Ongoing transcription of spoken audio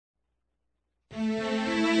Welcome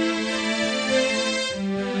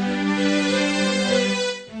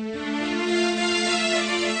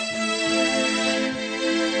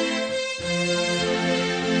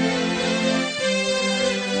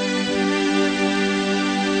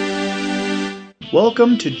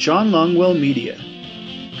to John Longwell Media,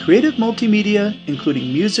 creative multimedia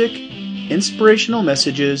including music, inspirational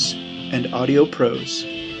messages, and audio prose.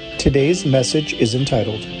 Today's message is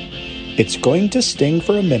entitled, It's Going to Sting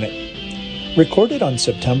for a Minute, recorded on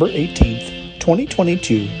September 18th,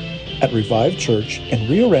 2022 at Revive Church in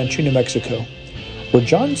Rio Rancho, New Mexico, where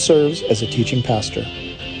John serves as a teaching pastor.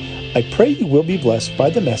 I pray you will be blessed by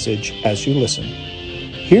the message as you listen.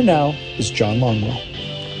 Here now is John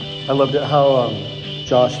Longwell. I loved it how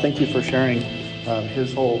Josh, thank you for sharing.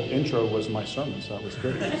 His whole intro was my sermon, so that was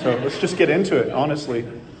great. So let's just get into it, honestly.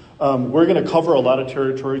 We're going to cover a lot of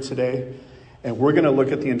territory today, and we're going to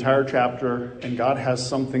look at the entire chapter, and God has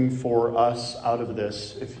something for us out of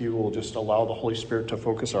this, if you will just allow the Holy Spirit to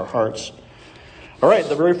focus our hearts. All right,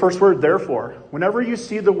 the very first word, therefore. Whenever you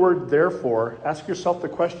see the word therefore, ask yourself the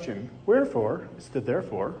question, wherefore is the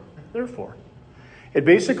therefore? It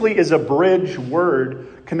basically is a bridge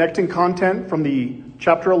word connecting content from the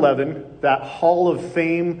chapter 11, that hall of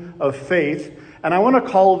fame of faith. And I want to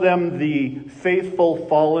call them the faithful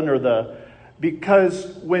fallen, because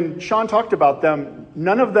when Sean talked about them,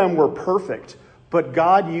 none of them were perfect, but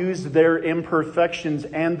God used their imperfections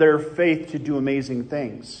and their faith to do amazing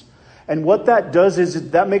things. And what that does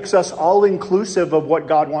is that makes us all inclusive of what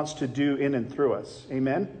God wants to do in and through us.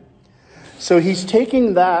 Amen? So he's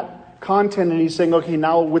taking that content and he's saying, okay,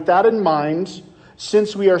 now with that in mind,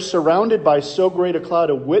 since we are surrounded by so great a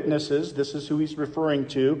cloud of witnesses, this is who he's referring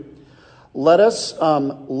to, let us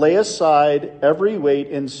lay aside every weight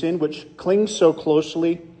and sin which clings so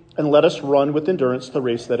closely, and let us run with endurance the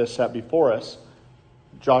race that is set before us.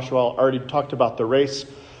 Joshua already talked about the race.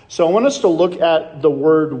 So I want us to look at the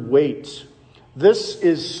word weight. This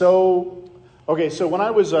is so... Okay, so when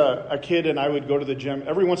I was a kid and I would go to the gym,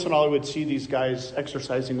 every once in a while I would see these guys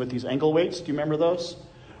exercising with these ankle weights. Do you remember those?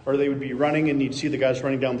 Or they would be running and you'd see the guys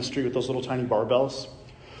running down the street with those little tiny barbells.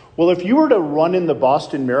 Well, if you were to run in the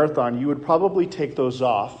Boston Marathon, you would probably take those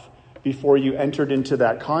off before you entered into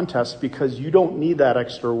that contest because you don't need that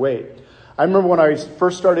extra weight. I remember when I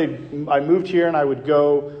first started, I moved here and I would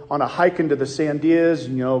go on a hike into the Sandias.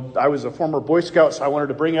 You know, I was a former Boy Scout, so I wanted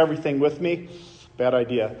to bring everything with me. Bad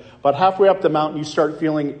idea. But halfway up the mountain, you start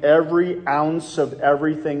feeling every ounce of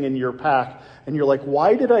everything in your pack. And you're like,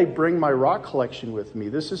 why did I bring my rock collection with me?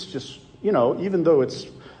 This is just, you know, even though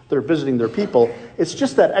they're visiting their people, it's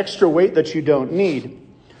just that extra weight that you don't need.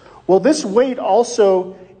 Well, this weight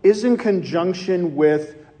also is in conjunction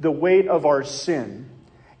with the weight of our sin.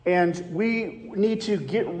 And we need to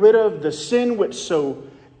get rid of the sin which so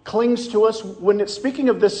clings to us. When it's speaking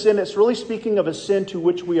of this sin, it's really speaking of a sin to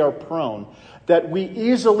which we are prone, that we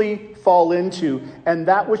easily fall into, and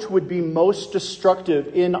that which would be most destructive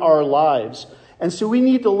in our lives. And so we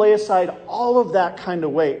need to lay aside all of that kind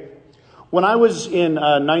of weight. When I was in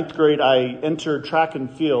ninth grade, I entered track and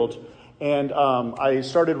field, and I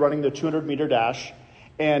started running the 200-meter dash.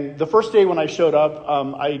 And the first day when I showed up,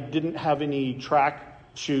 I didn't have any track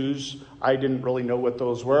shoes. I didn't really know what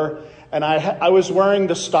those were. And I was wearing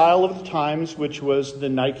the style of the times, which was the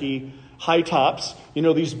Nike high tops, you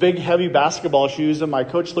know, these big heavy basketball shoes. And my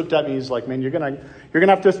coach looked at me, he's like, man, you're gonna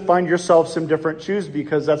have to find yourself some different shoes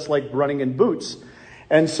because that's like running in boots.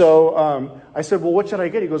 And so I said, well, what should I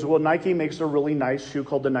get? He goes, well, Nike makes a really nice shoe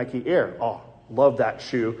called the Nike Air. Oh, love that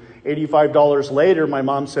shoe. $85 later, my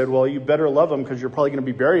mom said, well, you better love them because you're probably going to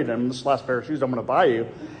be buried in them. This last pair of shoes I'm going to buy you.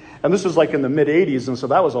 And this was like in the mid 80s. And so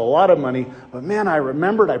that was a lot of money. But man, I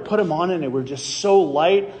remembered I put them on and they were just so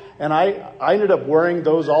light. And I ended up wearing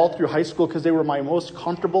those all through high school because they were my most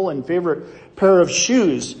comfortable and favorite pair of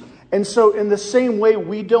shoes. And so in the same way,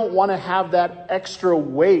 we don't want to have that extra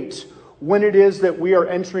weight when it is that we are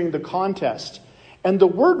entering the contest. And the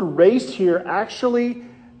word race here actually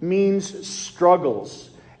means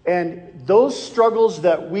struggles. And those struggles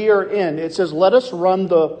that we are in, it says, let us run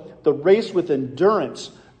the race with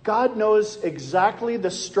endurance. God knows exactly the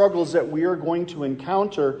struggles that we are going to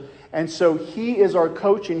encounter. And so he is our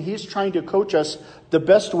coach, and he's trying to coach us the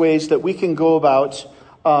best ways that we can go about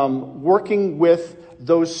working with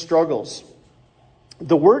those struggles.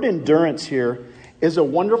 The word endurance here is a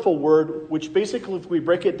wonderful word, which basically, if we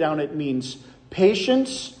break it down, it means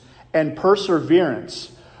patience and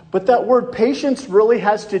perseverance. But that word patience really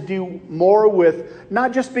has to do more with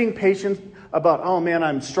not just being patient about, oh man,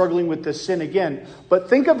 I'm struggling with this sin again. But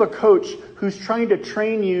think of a coach who's trying to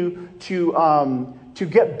train you to to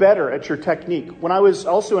get better at your technique. When I was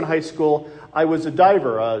also in high school, I was a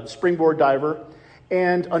diver, a springboard diver,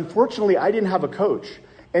 and unfortunately I didn't have a coach.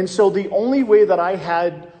 And so the only way that I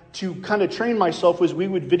had to kind of train myself was we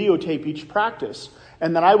would videotape each practice.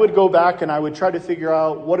 And then I would go back and I would try to figure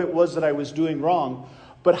out what it was that I was doing wrong.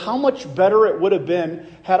 But how much better it would have been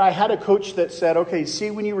had I had a coach that said, okay,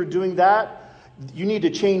 see, when you were doing that, you need to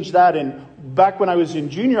change that. And back when I was in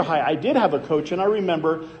junior high, I did have a coach. And I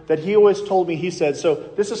remember that he always told me, he said, so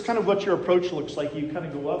this is kind of what your approach looks like. You kind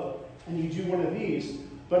of go up and you do one of these.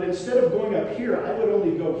 But instead of going up here, I would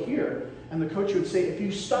only go here. And the coach would say, if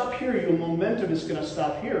you stop here, your momentum is going to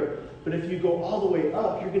stop here. But if you go all the way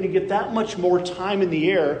up, you're going to get that much more time in the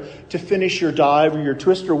air to finish your dive or your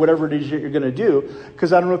twist or whatever it is that you're going to do.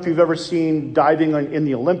 Because I don't know if you've ever seen diving in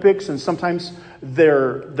the Olympics, and sometimes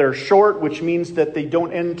they're short, which means that they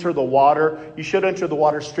don't enter the water. You should enter the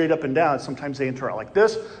water straight up and down. Sometimes they enter out like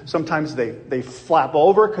this. Sometimes they flap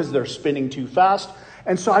over because they're spinning too fast.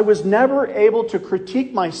 And so I was never able to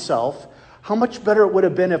critique myself. How much better it would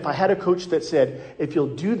have been if I had a coach that said, if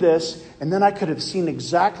you'll do this, and then I could have seen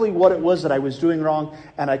exactly what it was that I was doing wrong,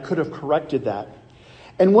 and I could have corrected that.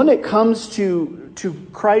 And when it comes to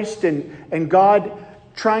Christ and God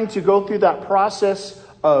trying to go through that process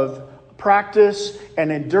of practice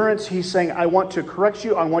and endurance, he's saying, I want to correct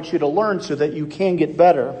you, I want you to learn so that you can get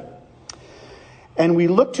better. And we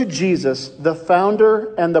look to Jesus, the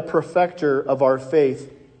founder and the perfecter of our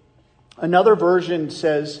faith. Another version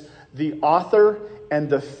says, the author and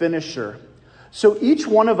the finisher. So each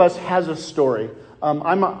one of us has a story.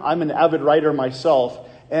 I'm an avid writer myself,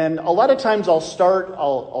 and a lot of times I'll start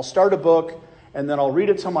a book, and then I'll read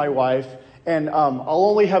it to my wife, and I'll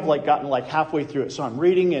only have gotten halfway through it. So I'm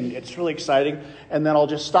reading, and it's really exciting, and then I'll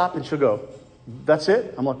just stop, and she'll go, "That's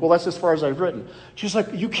it?" I'm like, "Well, that's as far as I've written." She's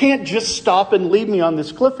like, "You can't just stop and leave me on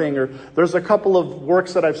this cliffhanger." There's a couple of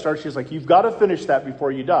works that I've started. She's like, "You've got to finish that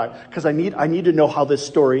before you die, because I need to know how this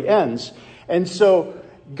story ends." And so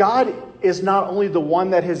God is not only the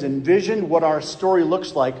one that has envisioned what our story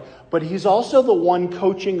looks like, but he's also the one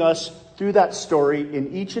coaching us through that story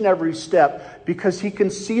in each and every step, because he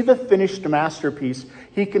can see the finished masterpiece.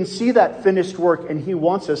 He can see that finished work, and he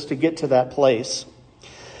wants us to get to that place.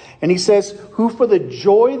 And he says, who for the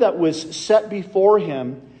joy that was set before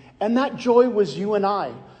him, and that joy was you and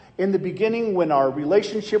I. In the beginning, when our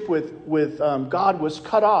relationship with God was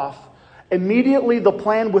cut off, immediately the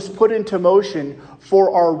plan was put into motion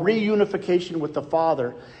for our reunification with the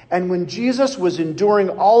Father. And when Jesus was enduring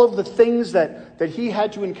all of the things that he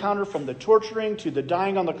had to encounter, from the torturing to the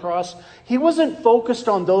dying on the cross, he wasn't focused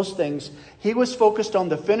on those things. He was focused on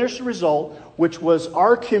the finished result, which was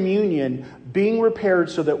our communion being repaired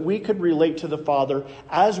so that we could relate to the Father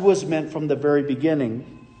as was meant from the very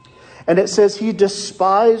beginning. And it says he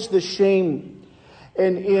despised the shame.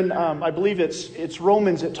 And in, I believe it's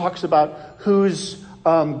Romans, it talks about whose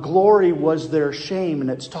glory was their shame. And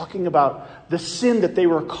it's talking about the sin that they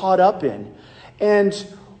were caught up in. And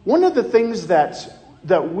one of the things that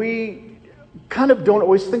we kind of don't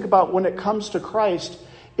always think about when it comes to Christ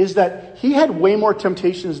is that he had way more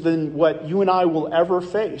temptations than what you and I will ever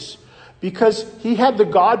face. Because he had the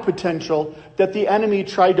God potential that the enemy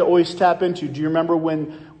tried to always tap into. Do you remember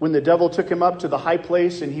when the devil took him up to the high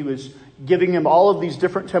place and he was giving him all of these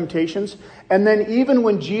different temptations? And then even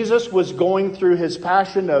when Jesus was going through his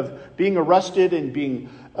passion of being arrested and being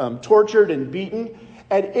tortured and beaten,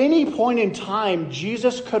 at any point in time,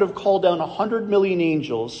 Jesus could have called down 100 million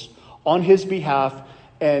angels on his behalf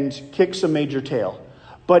and kicked some major tail.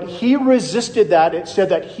 But he resisted that. It said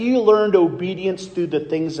that he learned obedience through the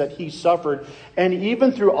things that he suffered. And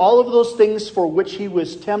even through all of those things for which he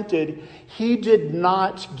was tempted, he did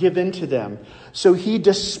not give in to them. So he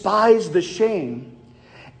despised the shame.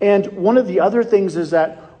 And one of the other things is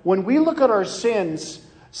that when we look at our sins,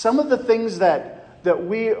 some of the things that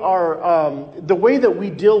we are, the way that we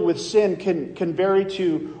deal with sin can vary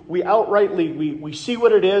to, we see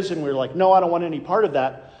what it is and we're like, no, I don't want any part of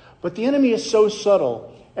that. But the enemy is so subtle.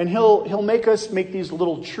 And he'll make us make these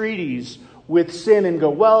little treaties with sin and go,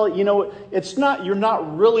 well, you're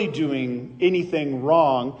not really doing anything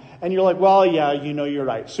wrong. And you're like, well, yeah, you're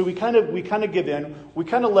right. So we kind of give in. We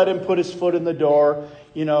kind of let him put his foot in the door,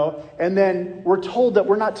 and then we're told that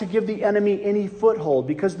we're not to give the enemy any foothold,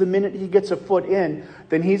 because the minute he gets a foot in,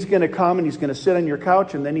 then he's going to come and he's going to sit on your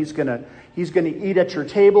couch, and then he's going to eat at your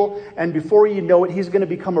table. And before you know it, he's going to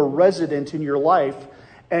become a resident in your life.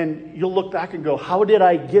 And you'll look back and go, how did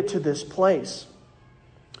I get to this place?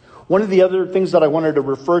 One of the other things that I wanted to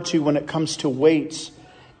refer to when it comes to weights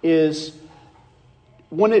is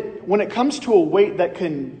when it comes to a weight that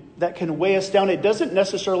can weigh us down, it doesn't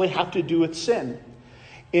necessarily have to do with sin.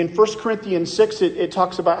 In 1 Corinthians 6, it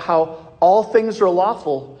talks about how all things are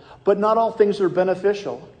lawful, but not all things are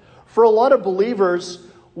beneficial. For a lot of believers,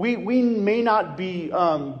 we may not be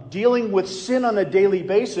dealing with sin on a daily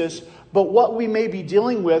basis, but what we may be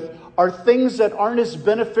dealing with are things that aren't as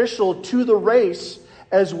beneficial to the race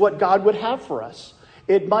as what God would have for us.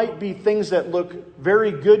 It might be things that look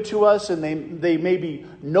very good to us, and they may be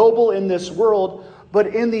noble in this world, but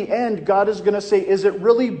in the end, God is going to say, is it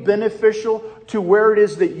really beneficial to where it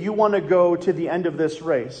is that you want to go to the end of this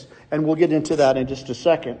race? And we'll get into that in just a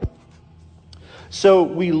second. So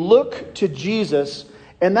we look to Jesus,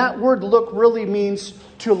 and that word look really means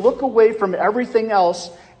to look away from everything else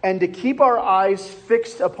and to keep our eyes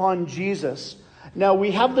fixed upon Jesus. Now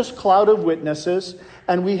we have this cloud of witnesses,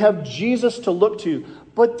 and we have Jesus to look to,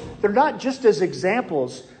 but they're not just as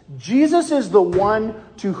examples. Jesus is the one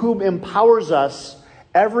to whom empowers us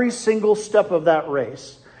every single step of that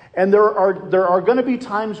race. And there are going to be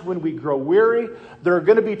times when we grow weary. There are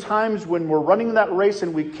going to be times when we're running that race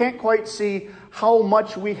and we can't quite see how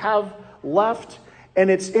much we have left. And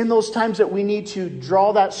it's in those times that we need to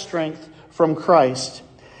draw that strength from Christ,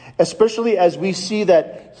 especially as we see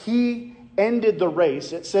that he ended the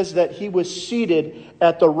race. It says that he was seated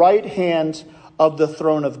at the right hand of the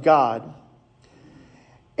throne of God.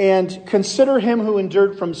 And consider him who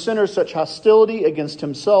endured from sinners such hostility against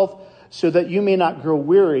himself, so that you may not grow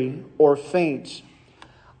weary or faint.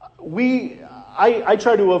 I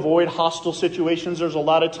try to avoid hostile situations. There's a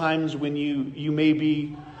lot of times when you may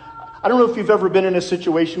be, I don't know if you've ever been in a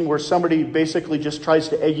situation where somebody basically just tries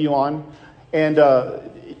to egg you on. And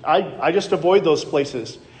I just avoid those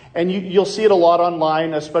places. And you'll see it a lot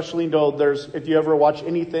online, especially if you ever watch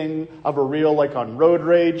anything of a reel like on Road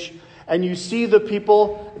Rage. And you see the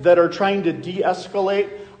people that are trying to de-escalate.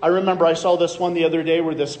 I remember I saw this one the other day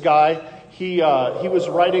where this guy, he was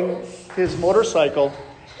riding his motorcycle,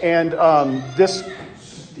 and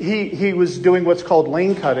he was doing what's called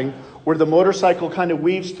lane cutting, where the motorcycle kind of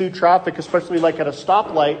weaves through traffic, especially like at a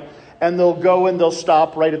stoplight, and they'll go and they'll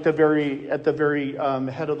stop right at the very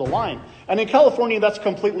head of the line. And in California, that's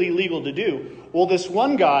completely illegal to do. Well, this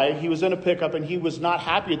one guy, he was in a pickup and he was not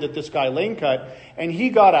happy that this guy lane cut, and he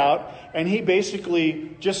got out and he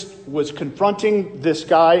basically just was confronting this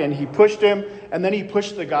guy, and he pushed him, and then he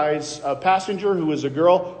pushed the guy's passenger, who was a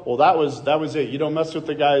girl. Well, that was it. You don't mess with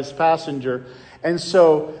the guy's passenger. And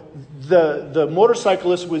so the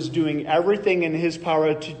motorcyclist was doing everything in his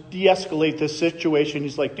power to de-escalate this situation.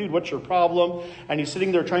 He's like, dude, what's your problem? And he's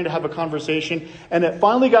sitting there trying to have a conversation. And it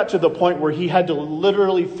finally got to the point where he had to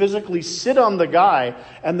literally physically sit on the guy.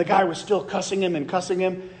 And the guy was still cussing him.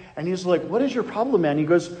 And he's like, what is your problem, man? He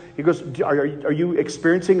goes, are you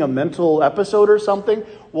experiencing a mental episode or something?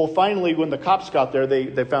 Well, finally, when the cops got there,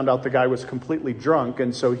 they found out the guy was completely drunk.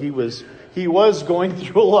 And so he was going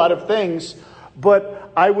through a lot of things.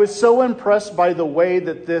 But I was so impressed by the way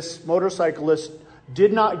that this motorcyclist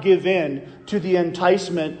did not give in to the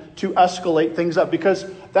enticement to escalate things up, because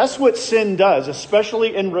that's what sin does,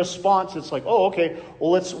 especially in response. It's like, oh, okay,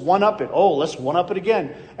 well, let's one-up it. Oh, let's one-up it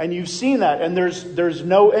again. And you've seen that, and there's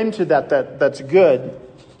no end to that's good.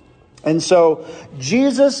 And so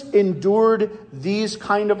Jesus endured these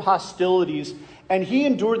kind of hostilities, and he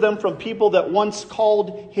endured them from people that once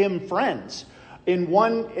called him friends. In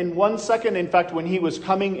one second, in fact, when he was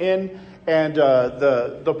coming in, and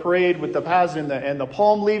the parade with the paths and the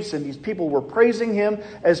palm leaves, and these people were praising him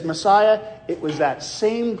as Messiah, it was that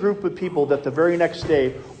same group of people that the very next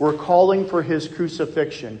day were calling for his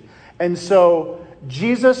crucifixion. And so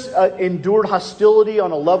Jesus endured hostility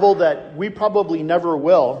on a level that we probably never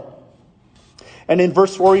will. And in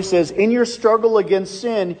verse 4 he says, in your struggle against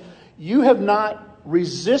sin, you have not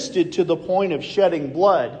resisted to the point of shedding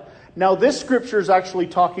blood. Now, this scripture is actually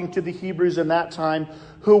talking to the Hebrews in that time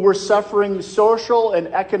who were suffering social and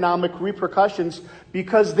economic repercussions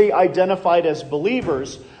because they identified as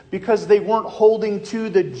believers, because they weren't holding to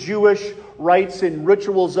the Jewish rites and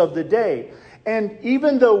rituals of the day. And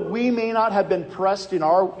even though we may not have been pressed in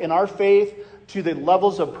our faith to the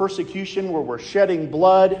levels of persecution where we're shedding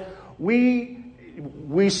blood, we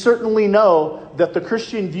certainly know that the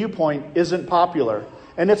Christian viewpoint isn't popular.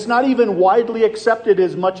 And it's not even widely accepted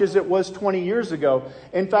as much as it was 20 years ago.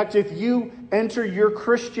 In fact, if you enter your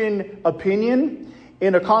Christian opinion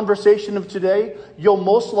in a conversation of today, you'll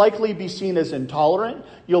most likely be seen as intolerant.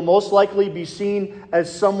 You'll most likely be seen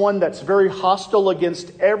as someone that's very hostile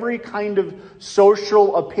against every kind of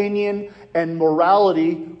social opinion and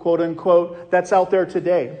morality, quote unquote, that's out there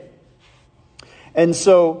today. And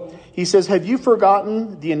so he says, have you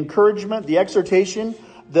forgotten the encouragement, the exhortation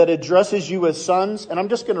that addresses you as sons. And I'm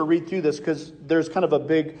just going to read through this because there's kind of a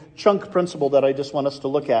big chunk principle that I just want us to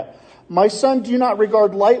look at. My son, do not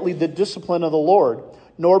regard lightly the discipline of the Lord,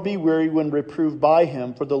 nor be weary when reproved by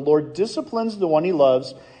him. For the Lord disciplines the one he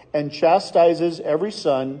loves and chastises every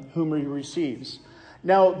son whom he receives.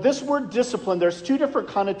 Now, this word discipline, there's two different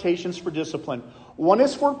connotations for discipline. One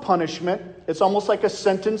is for punishment. It's almost like a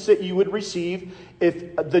sentence that you would receive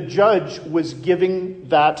if the judge was giving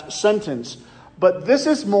that sentence. But this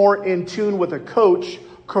is more in tune with a coach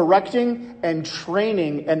correcting and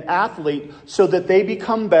training an athlete so that they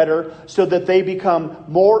become better, so that they become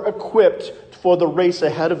more equipped for the race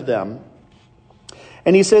ahead of them.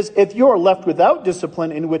 And he says, if you are left without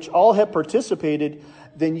discipline in which all have participated,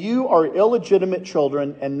 then you are illegitimate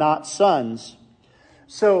children and not sons.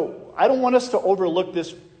 So I don't want us to overlook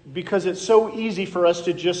this because it's so easy for us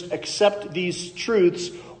to just accept these truths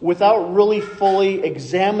without really fully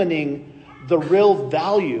examining the real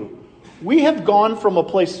value. We have gone from a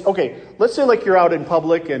place, okay, let's say like you're out in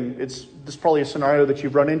public and this is probably a scenario that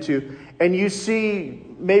you've run into, and you see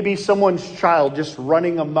maybe someone's child just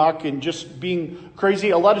running amok and just being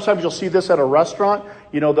crazy. A lot of times you'll see this at a restaurant.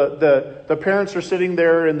 You know, the parents are sitting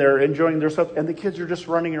there and they're enjoying their stuff, and the kids are just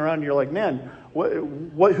running around. And you're like, man,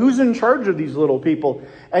 who's in charge of these little people?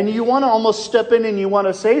 And you want to almost step in and you want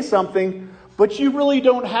to say something, but you really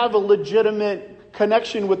don't have a legitimate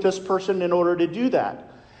connection with this person in order to do that.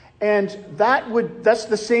 And that's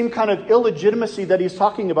the same kind of illegitimacy that he's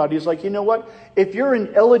talking about. He's like, you know what? If you're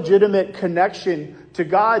an illegitimate connection to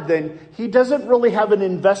God, then he doesn't really have an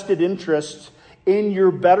invested interest in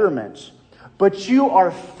your betterment. But you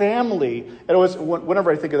are family. And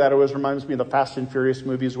whenever I think of that, it always reminds me of the Fast and Furious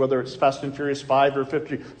movies, whether it's Fast and Furious 5 or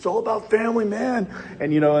 50. It's all about family, man.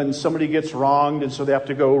 And, and somebody gets wronged, and so they have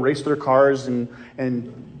to go race their cars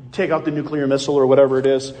and take out the nuclear missile or whatever it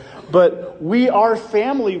is. But we are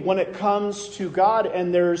family when it comes to God,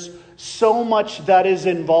 and there's so much that is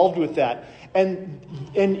involved with that. And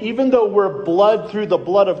even though we're blood through the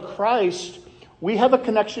blood of Christ, we have a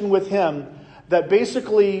connection with him that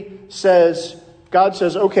basically says, God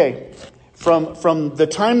says, okay, from the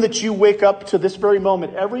time that you wake up to this very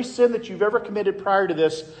moment, every sin that you've ever committed prior to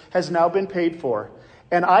this has now been paid for.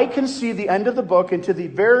 And I can see the end of the book, and to the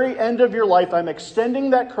very end of your life, I'm extending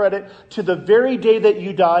that credit to the very day that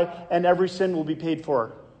you die, and every sin will be paid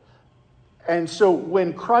for. And so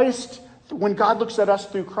when God looks at us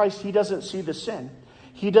through Christ, he doesn't see the sin.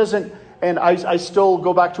 He doesn't, and I still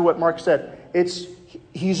go back to what Mark said.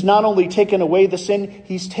 He's not only taken away the sin,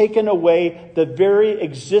 he's taken away the very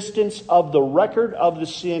existence of the record of the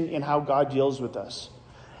sin in how God deals with us.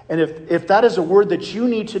 And if that is a word that you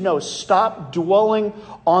need to know, stop dwelling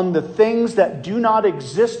on the things that do not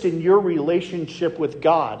exist in your relationship with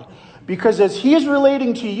God. Because as he is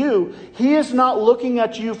relating to you, he is not looking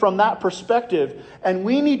at you from that perspective. And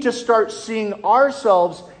we need to start seeing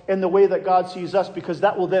ourselves in the way that God sees us, because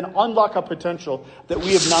that will then unlock a potential that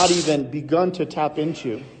we have not even begun to tap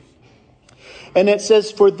into. And it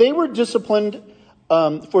says, for they were disciplined,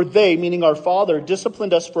 meaning our Father,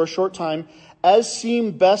 disciplined us for a short time, as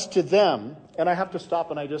seemed best to them. And I have to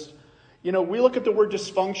stop and we look at the word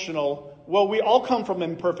dysfunctional. Well, we all come from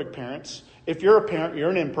imperfect parents. If you're a parent,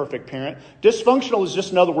 you're an imperfect parent. Dysfunctional is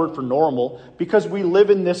just another word for normal, because we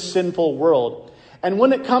live in this sinful world. And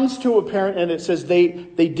when it comes to a parent and it says they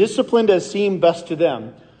disciplined as seemed best to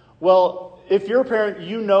them. Well, if you're a parent,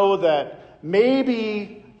 you know that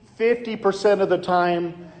maybe 50% of the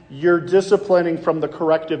time you're disciplining from the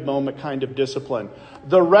corrective moment kind of discipline.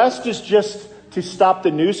 The rest is just to stop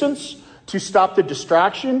the nuisance, to stop the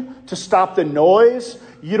distraction, to stop the noise.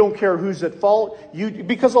 You don't care who's at fault.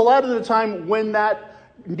 Because a lot of the time when that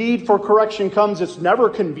need for correction comes, it's never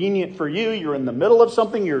convenient for you. You're in the middle of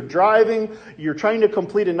something, you're driving, you're trying to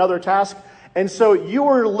complete another task. And so you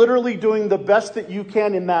are literally doing the best that you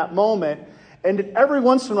can in that moment. And every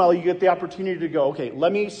once in a while, you get the opportunity to go, okay,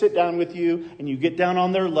 let me sit down with you, and you get down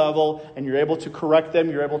on their level, and you're able to correct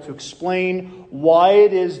them. You're able to explain why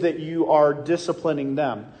it is that you are disciplining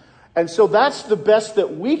them. And so that's the best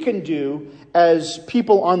that we can do as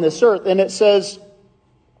people on this earth. And it says,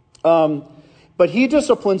 but he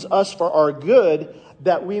disciplines us for our good,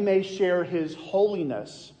 that we may share his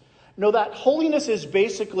holiness. No, that holiness is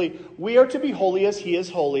basically, we are to be holy as he is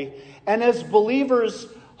holy. And as believers,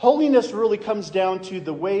 holiness really comes down to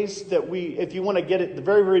the ways that if you want to get it, the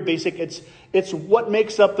very, very basic, it's what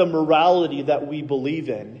makes up the morality that we believe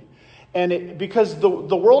in. And because the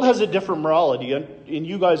world has a different morality, and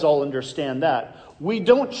you guys all understand that. We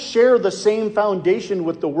don't share the same foundation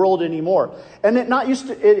with the world anymore. And it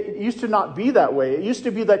used to not be that way. It used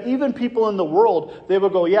to be that even people in the world, they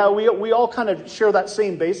would go, yeah, we all kind of share that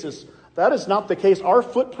same basis. That is not the case. Our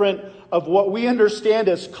footprint of what we understand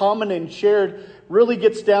as common and shared really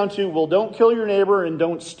gets down to, well, don't kill your neighbor and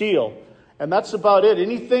don't steal. And that's about it.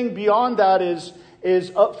 Anything beyond that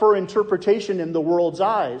is up for interpretation in the world's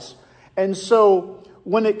eyes. And so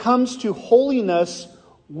when it comes to holiness,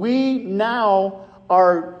 we now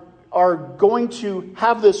are going to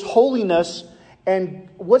have this holiness. And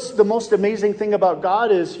what's the most amazing thing about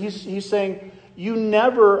God is he's saying, you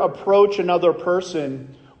never approach another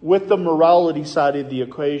person with the morality side of the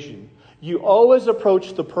equation. You always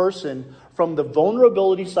approach the person from the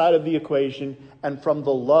vulnerability side of the equation and from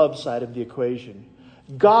the love side of the equation.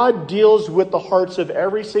 God deals with the hearts of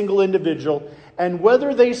every single individual, and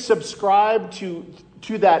whether they subscribe to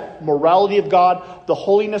that morality of God, the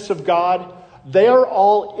holiness of God, they are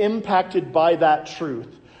all impacted by that truth.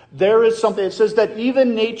 There is something, it says that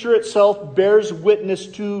even nature itself bears witness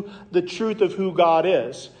to the truth of who God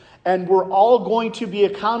is. And we're all going to be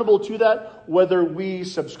accountable to that, whether we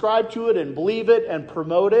subscribe to it and believe it and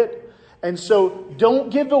promote it. And so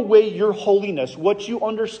don't give away your holiness, what you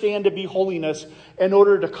understand to be holiness, in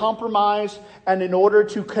order to compromise and in order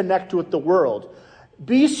to connect with the world.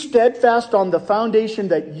 Be steadfast on the foundation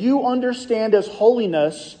that you understand as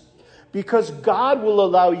holiness, because God will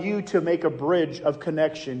allow you to make a bridge of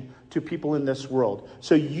connection to people in this world.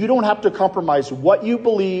 So you don't have to compromise what you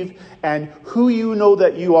believe and who you know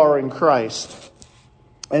that you are in Christ.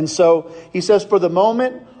 And so he says, for the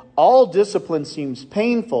moment, all discipline seems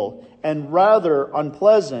painful and rather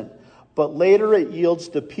unpleasant, but later it yields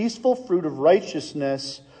the peaceful fruit of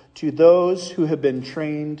righteousness to those who have been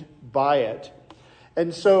trained by it.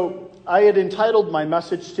 And so I had entitled my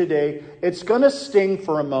message today, It's Gonna Sting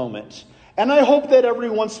for a Moment. And I hope that every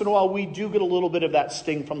once in a while we do get a little bit of that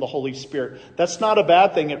sting from the Holy Spirit. That's not a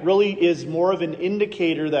bad thing. It really is more of an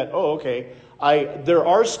indicator that, there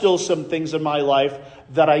are still some things in my life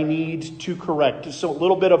that I need to correct. So a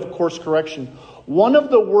little bit of course correction. One of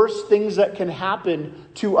the worst things that can happen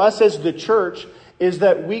to us as the church is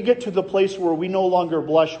that we get to the place where we no longer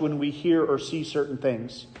blush when we hear or see certain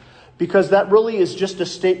things. Because that really is just a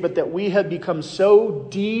statement that we have become so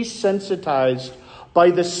desensitized by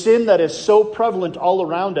the sin that is so prevalent all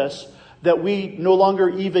around us that we no longer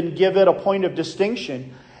even give it a point of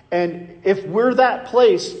distinction. And if we're that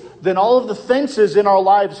place, then all of the fences in our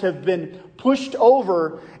lives have been pushed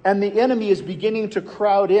over and the enemy is beginning to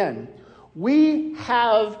crowd in. We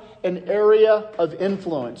have an area of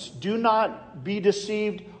influence. Do not be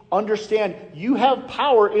deceived. Understand, you have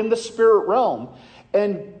power in the spirit realm.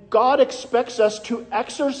 And God expects us to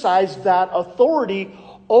exercise that authority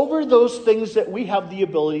over those things that we have the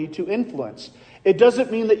ability to influence. It doesn't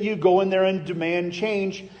mean that you go in there and demand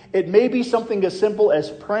change. It may be something as simple as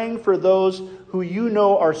praying for those who you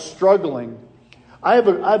know are struggling. I have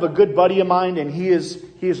a good buddy of mine, and he is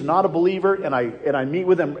not a believer, and I meet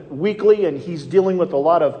with him weekly, and he's dealing with a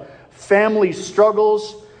lot of family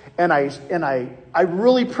struggles. And I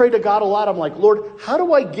really pray to God a lot. I'm like, Lord, how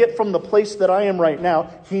do I get from the place that I am right now?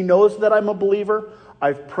 He knows that I'm a believer.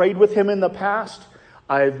 I've prayed with him in the past.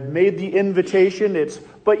 I've made the invitation.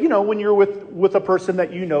 But when you're with a person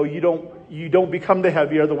that you don't become the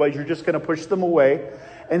heavy, otherwise you're just going to push them away.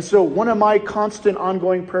 And so one of my constant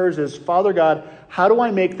ongoing prayers is, Father God, how do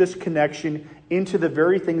I make this connection into the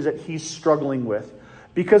very things that he's struggling with?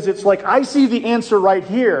 Because it's like, I see the answer right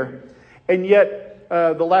here. And yet,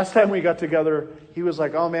 the last time we got together, he was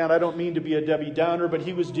like, oh man, I don't mean to be a Debbie Downer, but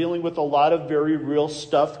he was dealing with a lot of very real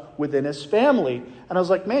stuff within his family. And I was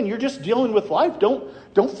like, man, you're just dealing with life.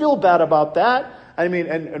 Don't feel bad about that. I mean,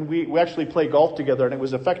 and we actually play golf together, and it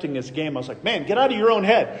was affecting his game. I was like, man, get out of your own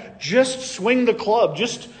head. Just swing the club.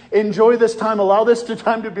 Just enjoy this time. Allow this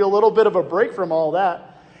time to be a little bit of a break from all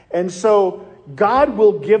that. And so God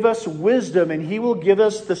will give us wisdom, and he will give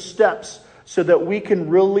us the steps so that we can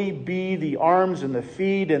really be the arms and the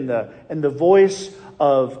feet and the voice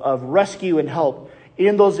of rescue and help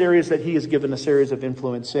in those areas that he has given us areas of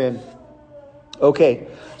influence in. Okay,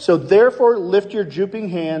 so therefore lift your drooping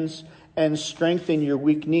hands and strengthen your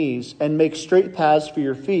weak knees, and make straight paths for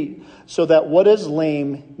your feet, so that what is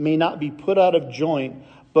lame may not be put out of joint,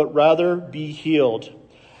 but rather be healed.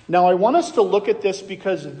 Now I want us to look at this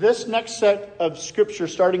because this next set of scripture,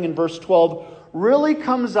 starting in verse 12, really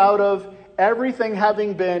comes out of everything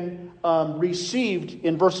having been received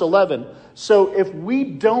in verse 11. So if we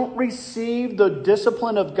don't receive the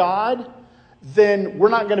discipline of God, then we're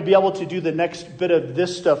not going to be able to do the next bit of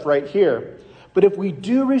this stuff right here. But if we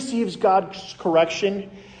do receive God's correction,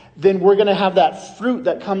 then we're going to have that fruit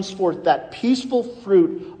that comes forth, that peaceful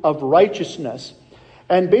fruit of righteousness.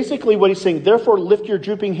 And basically what he's saying, therefore lift your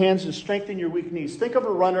drooping hands and strengthen your weak knees. Think of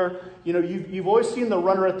a runner. You've always seen the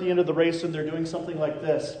runner at the end of the race and they're doing something like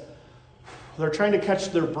this. They're trying to catch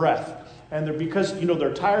their breath. And because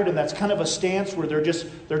they're tired, and that's kind of a stance where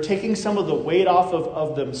they're taking some of the weight off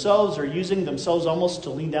of themselves or using themselves almost to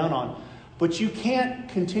lean down on. But you can't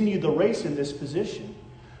continue the race in this position.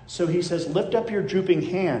 So he says, lift up your drooping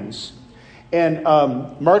hands. And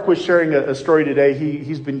Mark was sharing a story today.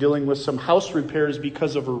 He's been dealing with some house repairs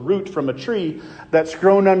because of a root from a tree that's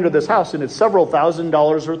grown under this house. And it's several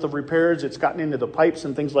 $1,000s worth of repairs. It's gotten into the pipes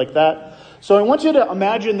and things like that. So I want you to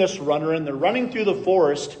imagine this runner, and they're running through the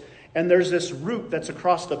forest. And there's this root that's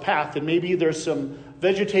across the path. And maybe there's some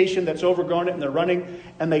vegetation that's overgrown it, and they're running.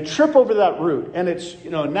 And they trip over that root. And it's,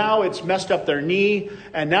 now it's messed up their knee.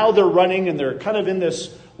 And now they're running, and they're kind of in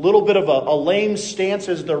this little bit of a lame stance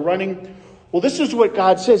as they're running. Well, this is what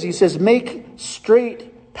God says. He says, make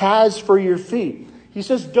straight paths for your feet. He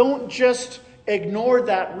says, don't just ignore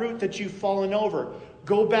that root that you've fallen over.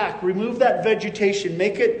 Go back, remove that vegetation,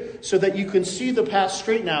 make it so that you can see the path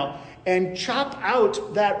straight now, and chop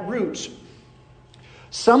out that root.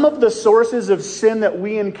 Some of the sources of sin that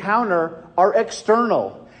we encounter are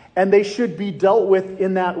external, and they should be dealt with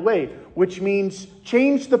in that way, which means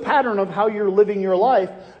change the pattern of how you're living your life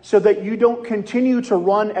so that you don't continue to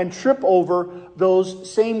run and trip over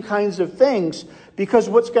those same kinds of things. Because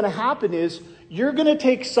what's going to happen is you're going to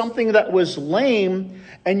take something that was lame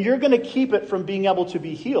and you're going to keep it from being able to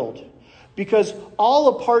be healed. Because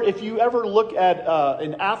if you ever look at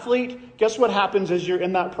an athlete, guess what happens as you're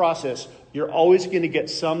in that process? You're always going to get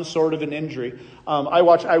some sort of an injury. I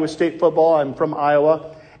watch Iowa State football. I'm from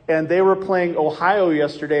Iowa. And they were playing Ohio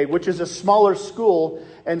yesterday, which is a smaller school.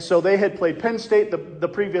 And so they had played Penn State the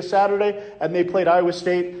previous Saturday, and they played Iowa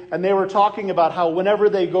State. And they were talking about how whenever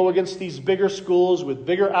they go against these bigger schools with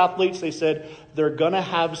bigger athletes, they said they're going to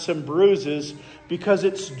have some bruises because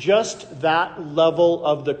it's just that level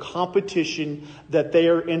of the competition that they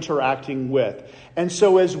are interacting with. And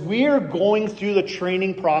so as we're going through the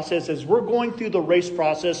training process, as we're going through the race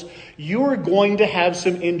process, you are going to have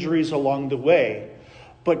some injuries along the way.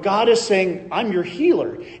 But God is saying, I'm your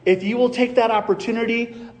healer. If you will take that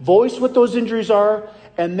opportunity, voice what those injuries are,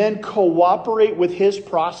 and then cooperate with his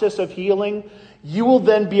process of healing, you will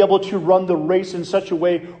then be able to run the race in such a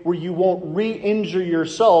way where you won't re-injure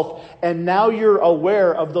yourself. And now you're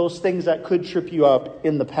aware of those things that could trip you up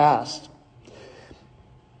in the past.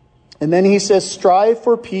 And then he says, strive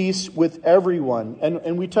for peace with everyone.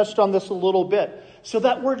 And we touched on this a little bit. So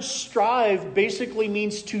that word strive basically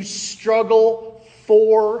means to struggle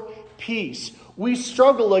for peace. We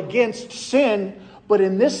struggle against sin, but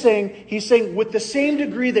in this saying, he's saying with the same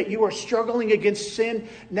degree that you are struggling against sin,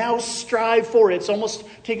 now strive for it. It's almost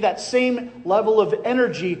take that same level of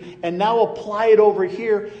energy and now apply it over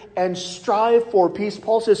here and strive for peace.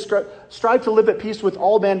 Paul says strive to live at peace with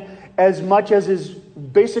all men as much as is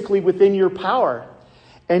basically within your power.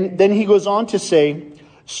 And then he goes on to say,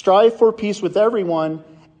 strive for peace with everyone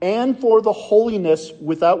and for the holiness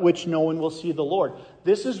without which no one will see the Lord.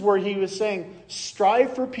 This is where he was saying,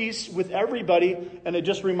 strive for peace with everybody. And it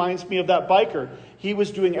just reminds me of that biker. He was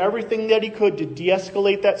doing everything that he could to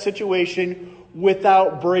de-escalate that situation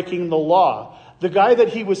without breaking the law. The guy that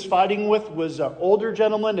he was fighting with was an older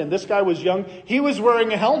gentleman, and this guy was young. He was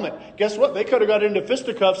wearing a helmet. Guess what? They could have got into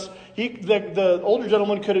fisticuffs. The older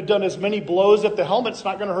gentleman could have done as many blows if the helmet's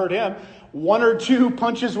not going to hurt him. One or two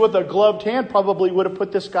punches with a gloved hand probably would have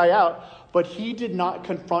put this guy out. But he did not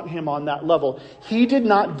confront him on that level. He did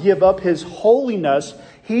not give up his holiness.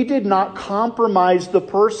 He did not compromise the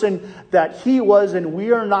person that he was, and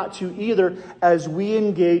we are not to either as we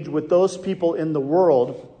engage with those people in the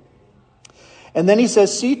world. And then he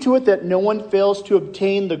says, see to it that no one fails to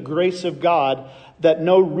obtain the grace of God, that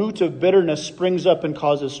no root of bitterness springs up and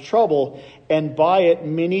causes trouble, and by it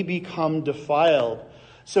many become defiled.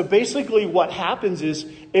 So basically what happens is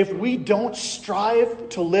if we don't strive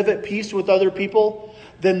to live at peace with other people,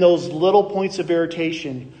 then those little points of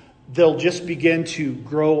irritation, they'll just begin to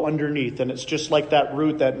grow underneath. And it's just like that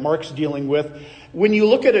root that Mark's dealing with. When you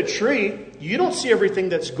look at a tree, you don't see everything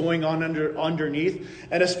that's going on underneath.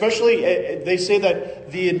 And especially, they say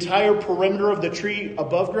that the entire perimeter of the tree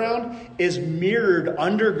above ground is mirrored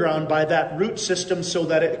underground by that root system so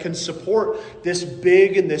that it can support this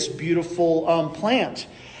big and this beautiful plant.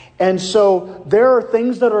 And so there are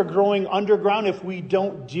things that are growing underground if we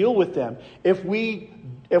don't deal with them. If we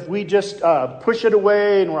if we just push it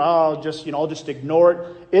away and I'll just ignore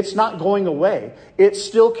it, it's not going away. It's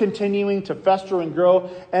still continuing to fester and grow,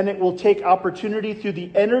 and it will take opportunity through the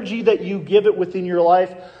energy that you give it within your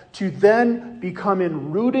life to then become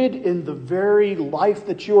enrooted in the very life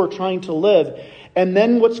that you are trying to live. And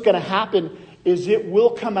then what's going to happen is it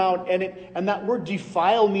will come out, and that word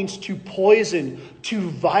defile means to poison, to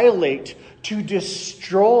violate, to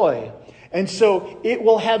destroy. And so it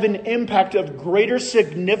will have an impact of greater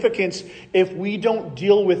significance if we don't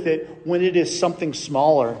deal with it when it is something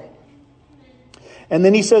smaller. And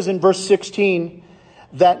then he says in verse 16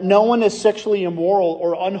 that no one is sexually immoral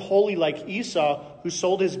or unholy like Esau, who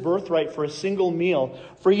sold his birthright for a single meal.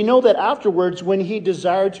 For you know that afterwards, when he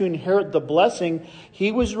desired to inherit the blessing,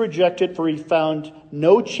 he was rejected, for he found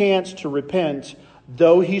no chance to repent,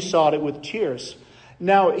 though he sought it with tears.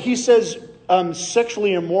 Now, he says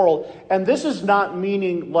sexually immoral, and this is not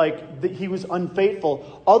meaning like that he was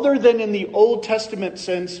unfaithful, other than in the Old Testament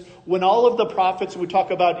sense, when all of the prophets would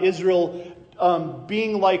talk about Israel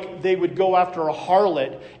being like they would go after a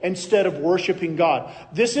harlot instead of worshiping God.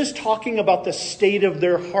 This is talking about the state of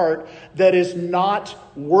their heart that is not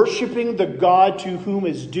worshiping the God to whom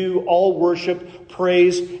is due all worship,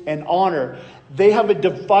 praise, and honor. They have a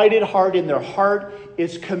divided heart, and their heart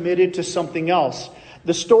is committed to something else.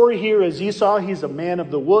 The story here is Esau, he's a man of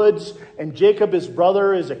the woods, and Jacob, his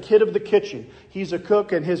brother, is a kid of the kitchen. He's a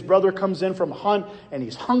cook, and his brother comes in from a hunt, and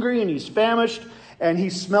he's hungry and he's famished, and he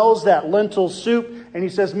smells that lentil soup, and he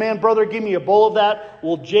says, man, brother, give me a bowl of that.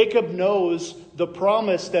 Well, Jacob knows the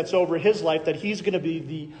promise that's over his life, that he's going to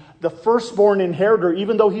be the firstborn inheritor,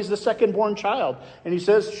 even though he's the second-born child. And he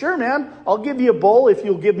says, sure, man, I'll give you a bowl if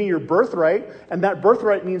you'll give me your birthright. And that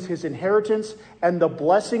birthright means his inheritance and the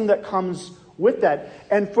blessing that comes with that.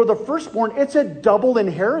 And for the firstborn, it's a double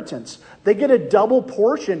inheritance. They get a double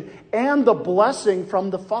portion and the blessing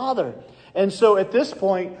from the father. And so at this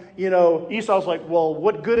point, Esau's like, well,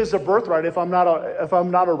 what good is a birthright if I'm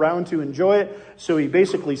not around to enjoy it? So he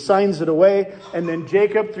basically signs it away. And then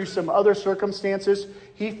Jacob, through some other circumstances,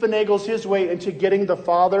 he finagles his way into getting their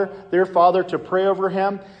father, to pray over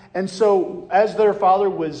him. And so as their father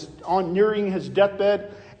was nearing his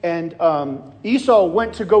deathbed, and Esau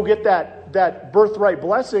went to go get that birthright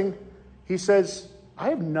blessing, he says, I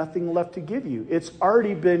have nothing left to give you. It's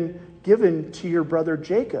already been given to your brother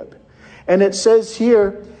Jacob. And it says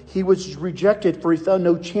here, he was rejected, for he found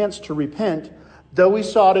no chance to repent, though he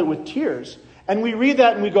sought it with tears. And we read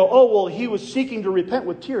that and we go, oh, well, he was seeking to repent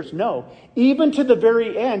with tears. No, even to the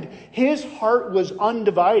very end, his heart was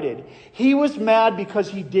undivided. He was mad because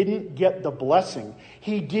he didn't get the blessing.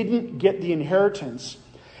 He didn't get the inheritance.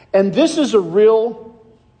 And this is a real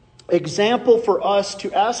example for us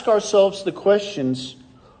to ask ourselves the questions,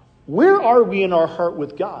 where are we in our heart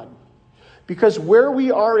with God? Because where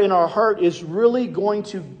we are in our heart is really going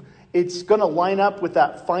to line up with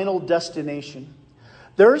that final destination.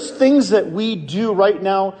 There's things that we do right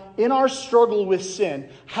now in our struggle with sin.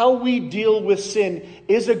 How we deal with sin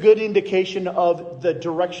is a good indication of the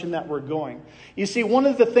direction that we're going. You see, one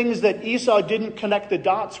of the things that Esau didn't connect the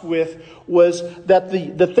dots with was that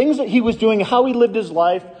the things that he was doing, how he lived his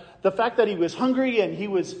life, the fact that he was hungry and he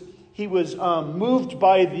was moved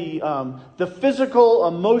by the physical,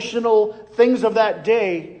 emotional things of that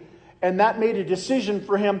day, and that made a decision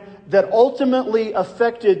for him that ultimately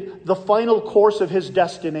affected the final course of his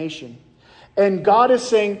destination. And God is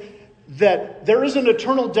saying that there is an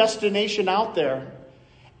eternal destination out there,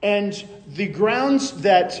 and the grounds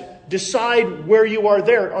that decide where you are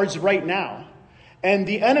there is right now. And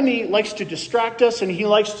the enemy likes to distract us, and he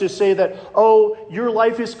likes to say that, oh, your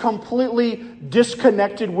life is completely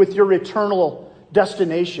disconnected with your eternal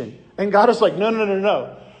destination. And God is like,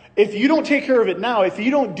 no. If you don't take care of it now, if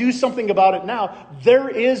you don't do something about it now, there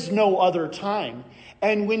is no other time.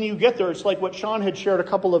 And when you get there, it's like what Sean had shared a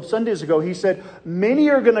couple of Sundays ago. He said, many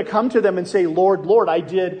are going to come to them and say, Lord, Lord, I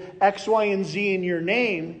did X, Y, and Z in your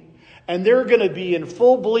name. And they're going to be in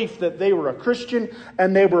full belief that they were a Christian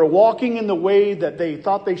and they were walking in the way that they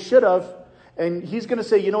thought they should have. And he's going to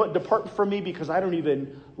say, you know what, depart from me because I don't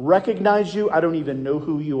even recognize you. I don't even know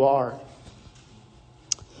who you are.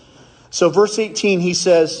 So verse 18, he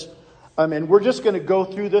says, and we're just going to go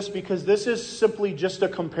through this because this is simply just a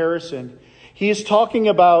comparison. He is talking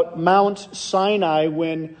about Mount Sinai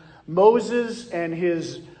when Moses and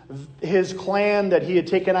his clan that he had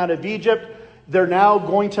taken out of Egypt, they're now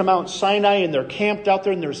going to Mount Sinai and they're camped out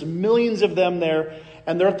there and there's millions of them there.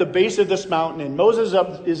 And they're at the base of this mountain and Moses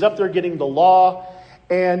is up there getting the law.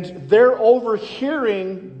 And they're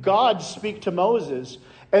overhearing God speak to Moses.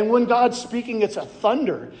 And when God's speaking, it's a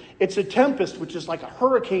thunder. It's a tempest, which is like a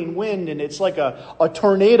hurricane wind, and it's like a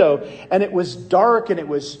tornado. And it was dark, and it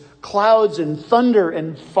was clouds and thunder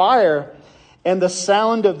and fire, and the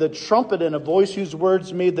sound of the trumpet, and a voice whose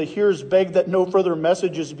words made the hearers beg that no further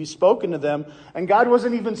messages be spoken to them. And God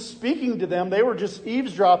wasn't even speaking to them. They were just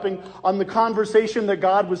eavesdropping on the conversation that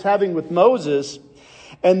God was having with Moses.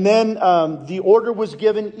 And then the order was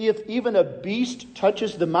given, if even a beast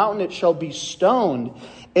touches the mountain, it shall be stoned.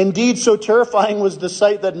 Indeed, so terrifying was the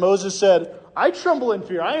sight that Moses said, I tremble in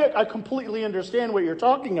fear. I completely understand what you're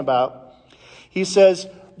talking about. He says,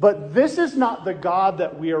 but this is not the God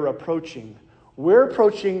that we are approaching. We're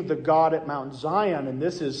approaching the God at Mount Zion, and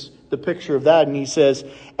this is the picture of that. And he says,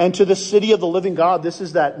 and to the city of the living God, this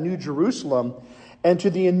is that New Jerusalem, and to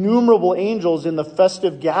the innumerable angels in the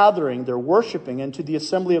festive gathering, they're worshiping, and to the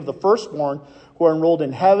assembly of the firstborn who are enrolled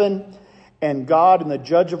in heaven, and God and the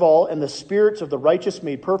judge of all, and the spirits of the righteous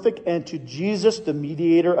made perfect, and to Jesus, the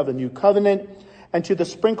mediator of a new covenant, and to the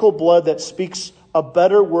sprinkled blood that speaks a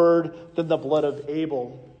better word than the blood of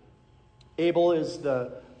Abel. Abel is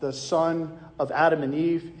the son of Adam and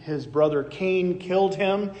Eve. His brother Cain killed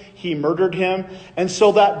him. He murdered him. And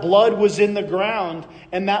so that blood was in the ground.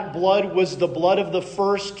 And that blood was the blood of the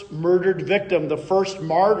first murdered victim, the first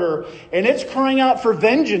martyr. And it's crying out for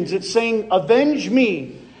vengeance. It's saying, avenge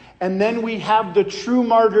me. And then we have the true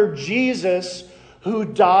martyr, Jesus, who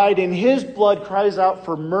died. And his blood cries out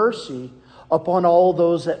for mercy upon all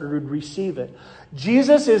those that would receive it.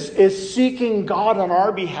 Jesus is seeking God on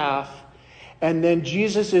our behalf. And then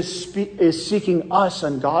Jesus is seeking us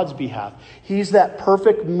on God's behalf. He's that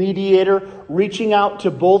perfect mediator, reaching out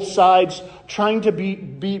to both sides, trying to be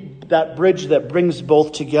that bridge that brings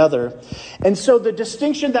both together. And so the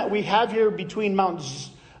distinction that we have here between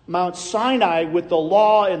Mount Sinai with the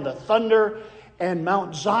law and the thunder and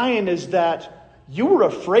Mount Zion is that you were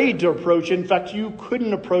afraid to approach. In fact, you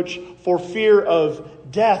couldn't approach for fear of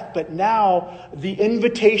death, but now the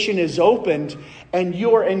invitation is opened and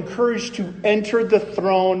you are encouraged to enter the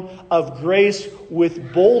throne of grace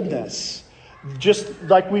with boldness, just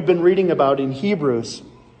like we've been reading about in Hebrews.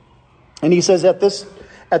 And he says, at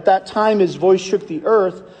that time his voice shook the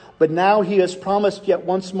earth, but now he has promised, yet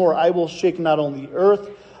once more I will shake not only the earth,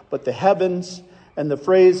 but the heavens. And the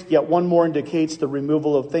phrase, yet one more, indicates the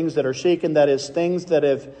removal of things that are shaken, that is, things that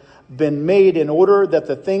have been made in order that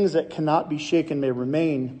the things that cannot be shaken may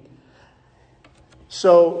remain.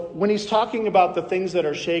 So when he's talking about the things that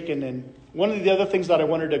are shaken, and one of the other things that I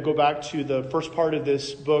wanted to go back to the first part of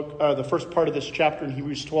this book, the first part of this chapter in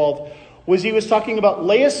Hebrews 12, was he was talking about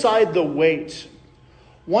lay aside the weight.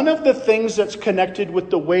 One of the things that's connected with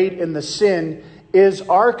the weight and the sin is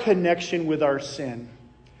our connection with our sin.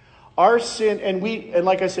 Our sin, and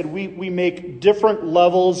like I said, we make different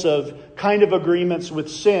levels of kind of agreements with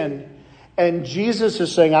sin. And Jesus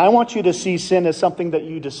is saying, I want you to see sin as something that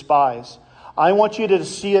you despise. I want you to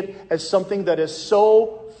see it as something that is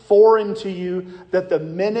so foreign to you that the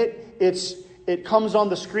minute it comes on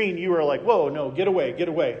the screen, you are like, whoa, no, get away, get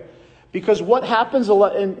away. Because what happens a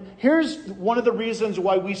lot, and here's one of the reasons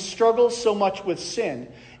why we struggle so much with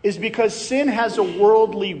sin, is because sin has a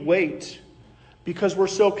worldly weight. Because we're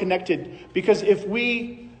so connected. Because if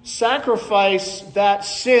we sacrifice that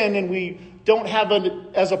sin and we don't have it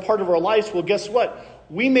as a part of our lives, well, guess what?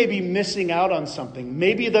 We may be missing out on something.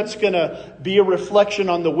 Maybe that's going to be a reflection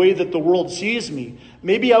on the way that the world sees me.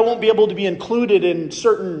 Maybe I won't be able to be included in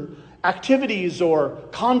certain activities or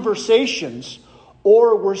conversations.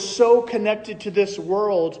 Or we're so connected to this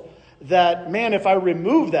world that, man, if I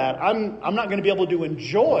remove that, I'm not going to be able to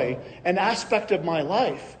enjoy an aspect of my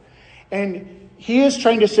life. And he is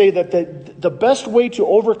trying to say that the best way to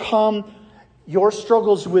overcome your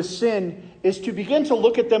struggles with sin is to begin to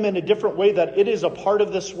look at them in a different way, that it is a part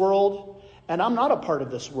of this world and I'm not a part of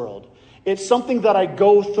this world. It's something that I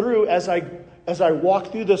go through as I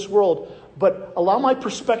walk through this world, but allow my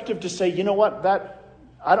perspective to say, you know what, that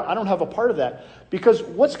I don't have a part of that. Because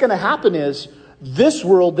what's going to happen is this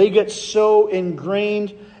world, they get so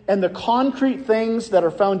ingrained, and the concrete things that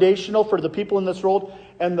are foundational for the people in this world.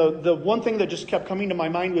 And the one thing that just kept coming to my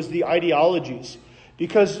mind was the ideologies.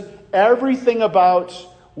 Because everything about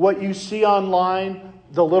what you see online,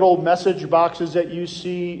 the little message boxes that you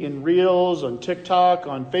see in Reels, on TikTok,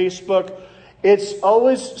 on Facebook, it's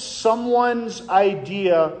always someone's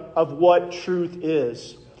idea of what truth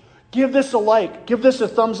is. Give this a like. Give this a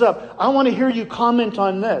thumbs up. I want to hear you comment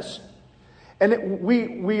on this. And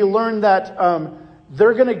we learn that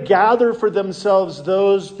they're going to gather for themselves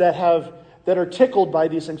those that are tickled by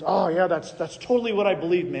these things. Oh yeah, that's totally what I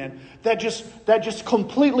believe, man. That just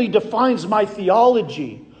completely defines my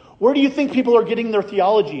theology. Where do you think people are getting their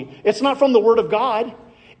theology? It's not from the Word of God.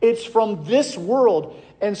 It's from this world.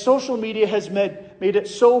 And social media has made it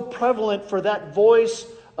so prevalent for that voice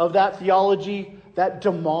of that theology, that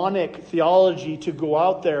demonic theology, to go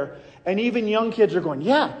out there. And even young kids are going,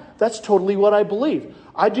 yeah, that's totally what I believe.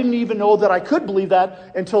 I didn't even know that I could believe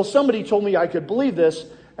that until somebody told me I could believe this.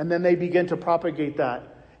 And then they begin to propagate that.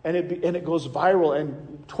 And it goes viral.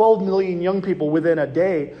 And 12 million young people within a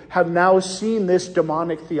day have now seen this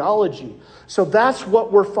demonic theology. So that's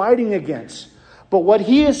what we're fighting against. But what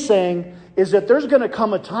he is saying is that there's going to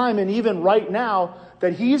come a time, and even right now,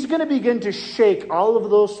 that he's going to begin to shake all of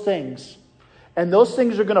those things. And those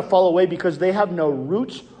things are going to fall away because they have no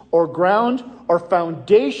roots or ground or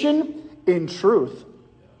foundation in truth.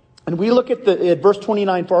 And we look at verse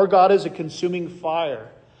 29, for our God is a consuming fire.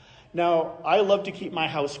 Now, I love to keep my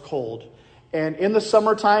house cold. And in the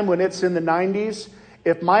summertime, when it's in the 90s,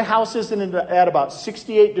 if my house isn't at about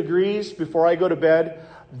 68 degrees before I go to bed,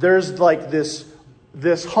 there's like this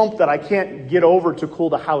hump that I can't get over to cool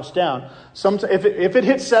the house down. If it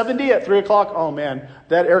hits 70 at 3 o'clock, oh man,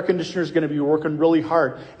 that air conditioner is going to be working really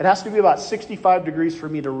hard. It has to be about 65 degrees for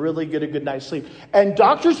me to really get a good night's sleep. And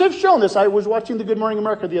doctors have shown this. I was watching the Good Morning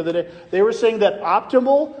America the other day. They were saying that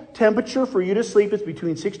optimal temperature for you to sleep is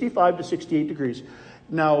between 65 to 68 degrees.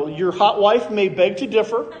 Now, your hot wife may beg to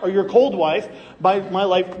differ, or your cold wife. My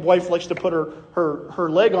wife likes to put her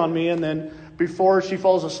leg on me, and then before she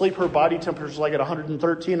falls asleep, her body temperature is like at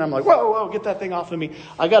 113. I'm like, whoa, get that thing off of me.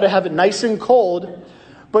 I got to have it nice and cold.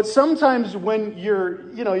 But sometimes when you're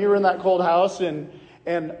in that cold house, and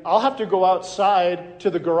I'll have to go outside to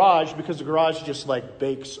the garage because the garage just like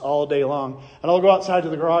bakes all day long. And I'll go outside to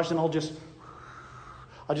the garage and I'll just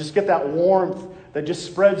get that warmth that just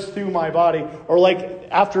spreads through my body. Or like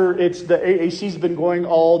after the AC's been going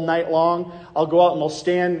all night long, I'll go out and I'll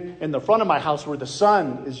stand in the front of my house where the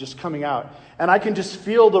sun is just coming out. And I can just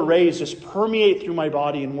feel the rays just permeate through my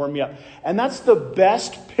body and warm me up. And that's the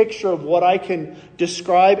best picture of what I can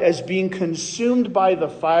describe as being consumed by the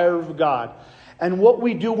fire of God. And what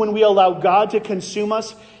we do when we allow God to consume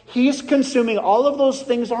us, He's consuming all of those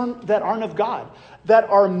things that aren't of God, that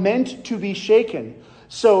are meant to be shaken.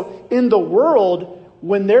 So in the world,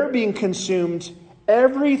 when they're being consumed,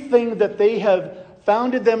 everything that they have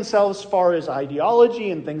founded themselves as far as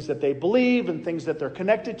ideology and things that they believe and things that they're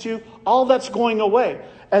connected to, all that's going away.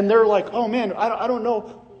 And they're like, oh man, I don't know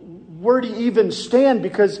where to even stand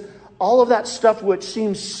because all of that stuff which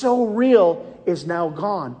seems so real is now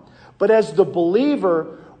gone. But as the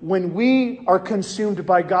believer, when we are consumed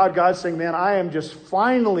by God, God's saying, man, I am just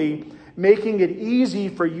finally making it easy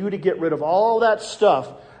for you to get rid of all that stuff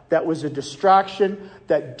that was a distraction,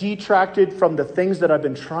 that detracted from the things that I've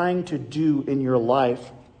been trying to do in your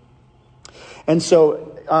life. And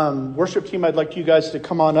so, worship team, I'd like you guys to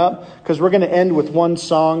come on up because we're going to end with one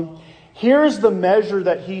song. Here's the measure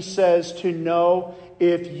that he says to know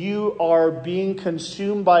if you are being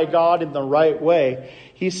consumed by God in the right way.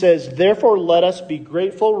 He says, therefore, let us be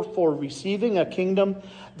grateful for receiving a kingdom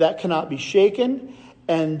that cannot be shaken,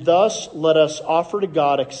 and thus let us offer to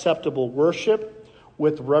God acceptable worship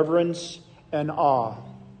with reverence and awe.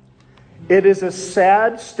 It is a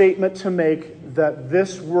sad statement to make that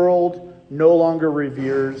this world no longer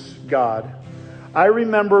reveres God. I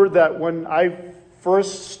remember that when I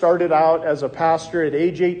first started out as a pastor at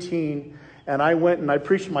age 18, and I went and I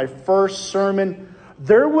preached my first sermon,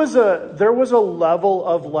 there was a level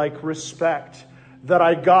of like respect that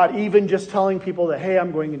I got even just telling people that, hey,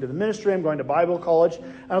 I'm going into the ministry, I'm going to Bible college.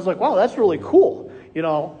 And I was like, wow, that's really cool.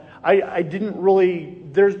 I didn't really,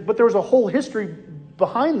 but there was a whole history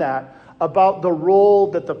behind that about the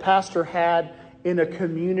role that the pastor had in a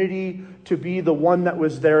community to be the one that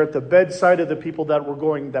was there at the bedside of the people that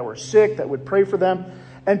were sick, that would pray for them.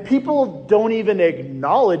 And people don't even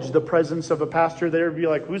acknowledge the presence of a pastor there. Be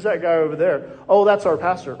like, who's that guy over there? Oh, that's our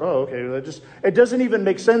pastor. Oh, okay. It doesn't even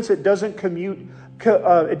make sense. It doesn't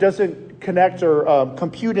it doesn't connect or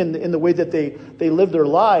compute in the way that they live their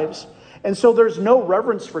lives. And so there's no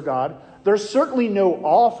reverence for God. There's certainly no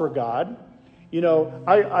awe for God.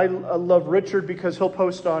 I love Richard because he'll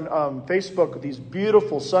post on Facebook these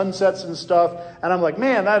beautiful sunsets and stuff. And I'm like,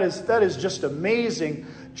 man, that is just amazing.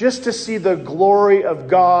 Just to see the glory of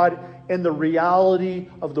God and the reality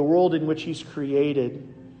of the world in which He's created.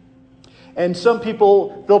 And some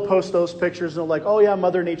people, they'll post those pictures and they're like, oh yeah,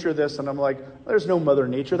 Mother Nature this. And I'm like, there's no Mother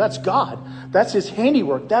Nature. That's God. That's His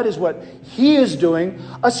handiwork. That is what He is doing.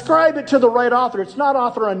 Ascribe it to the right author. It's not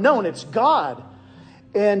author unknown. It's God.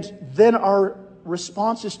 And then our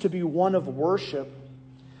response is to be one of worship.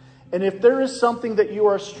 And if there is something that you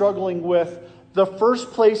are struggling with the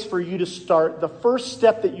first place for you to start, the first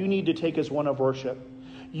step that you need to take is one of worship.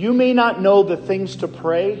 You may not know the things to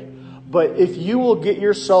pray, but if you will get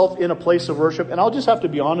yourself in a place of worship, and I'll just have to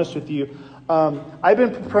be honest with you, I've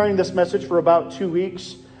been preparing this message for about 2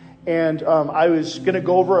 weeks, and I was going to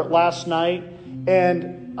go over it last night,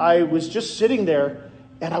 and I was just sitting there,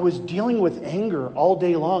 and I was dealing with anger all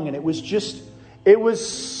day long, and it was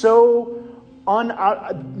so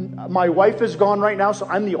my wife is gone right now, so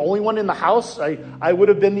I'm the only one in the house. I would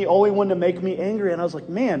have been the only one to make me angry, and I was like,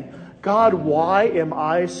 man, God, why am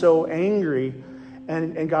I so angry?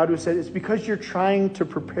 And God would say, it's because you're trying to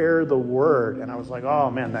prepare the word. And I was like, oh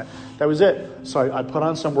man, that was it. So I put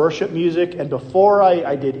on some worship music, and before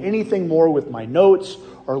I did anything more with my notes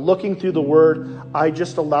or looking through the word, I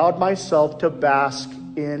just allowed myself to bask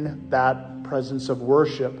in that presence of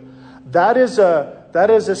worship. That is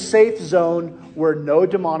a safe zone where no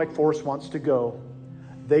demonic force wants to go.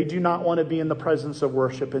 They do not want to be in the presence of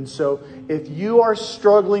worship. And so if you are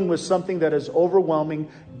struggling with something that is overwhelming,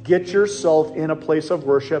 get yourself in a place of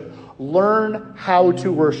worship. Learn how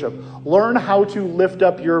to worship. Learn how to lift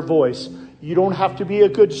up your voice. You don't have to be a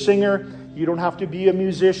good singer. You don't have to be a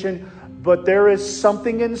musician. But there is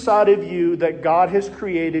something inside of you that God has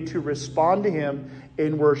created to respond to Him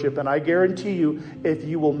in worship. And I guarantee you, if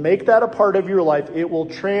you will make that a part of your life, it will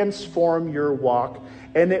transform your walk.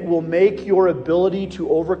 And it will make your ability to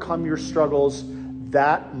overcome your struggles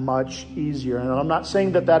that much easier. And I'm not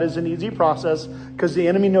saying that is an easy process, because the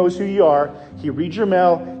enemy knows who you are. He reads your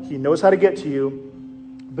mail. He knows how to get to you.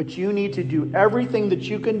 But you need to do everything that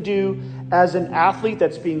you can do as an athlete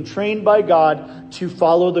that's being trained by God to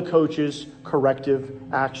follow the coach's corrective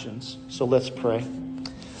actions. So let's pray.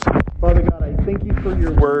 Father God, I thank you for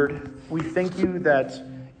your word. We thank you that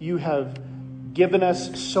you have given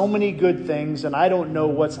us so many good things, and I don't know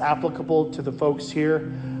what's applicable to the folks here.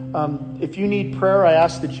 If you need prayer, I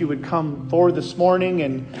ask that you would come forward this morning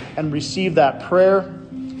and receive that prayer.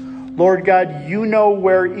 Lord God, you know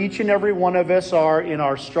where each and every one of us are in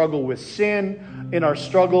our struggle with sin, in our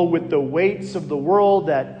struggle with the weights of the world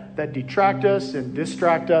that detract us and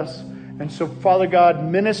distract us. And so, Father God,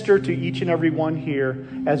 minister to each and every one here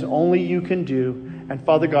as only you can do. And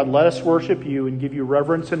Father God, let us worship you and give you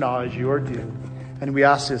reverence and awe as you are due. And we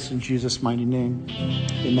ask this in Jesus' mighty name.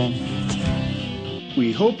 Amen.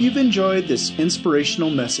 We hope you've enjoyed this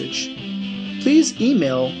inspirational message. Please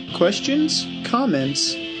email questions,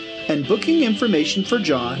 comments, and booking information for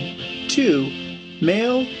John to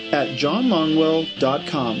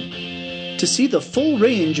mail@johnlongwell.com. To see the full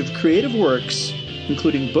range of creative works,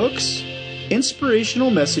 including books,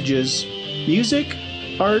 inspirational messages, music,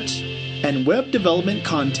 art, and web development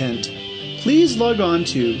content, please log on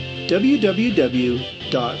to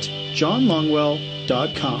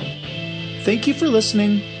www.johnlongwell.com. Thank you for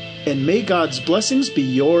listening, and may God's blessings be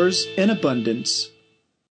yours in abundance.